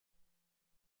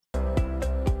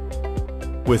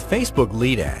With Facebook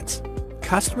lead ads,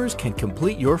 customers can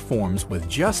complete your forms with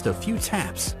just a few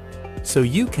taps, so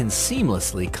you can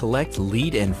seamlessly collect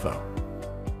lead info.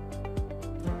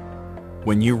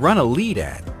 When you run a lead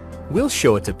ad, we'll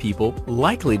show it to people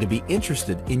likely to be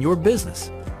interested in your business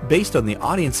based on the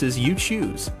audiences you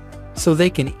choose, so they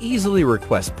can easily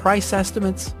request price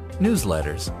estimates,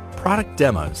 newsletters, product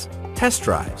demos, test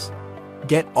drives,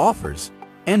 get offers,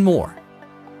 and more.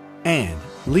 And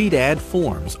lead ad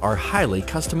forms are highly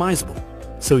customizable,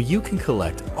 so you can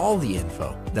collect all the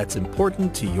info that's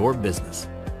important to your business.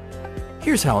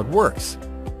 Here's how it works.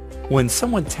 When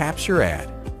someone taps your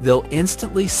ad, they'll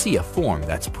instantly see a form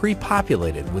that's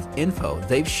pre-populated with info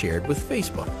they've shared with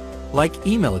Facebook, like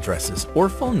email addresses or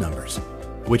phone numbers,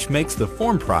 which makes the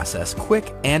form process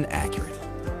quick and accurate.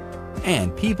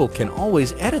 And people can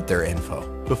always edit their info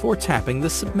before tapping the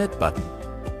Submit button.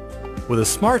 With a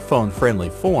smartphone-friendly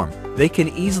form, they can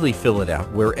easily fill it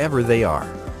out wherever they are.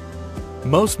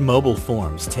 Most mobile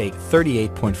forms take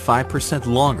 38.5%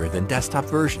 longer than desktop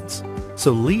versions,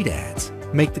 so lead ads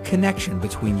make the connection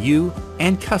between you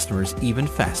and customers even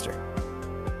faster.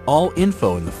 All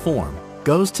info in the form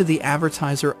goes to the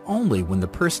advertiser only when the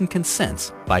person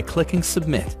consents by clicking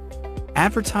Submit.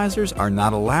 Advertisers are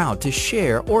not allowed to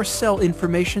share or sell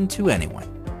information to anyone.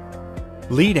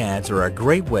 Lead ads are a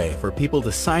great way for people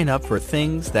to sign up for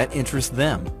things that interest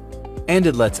them, and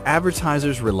it lets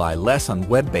advertisers rely less on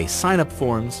web-based sign-up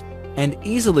forms and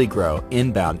easily grow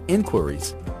inbound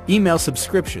inquiries, email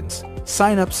subscriptions,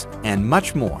 sign-ups, and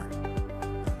much more.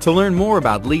 To learn more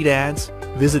about lead ads,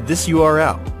 visit this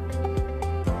URL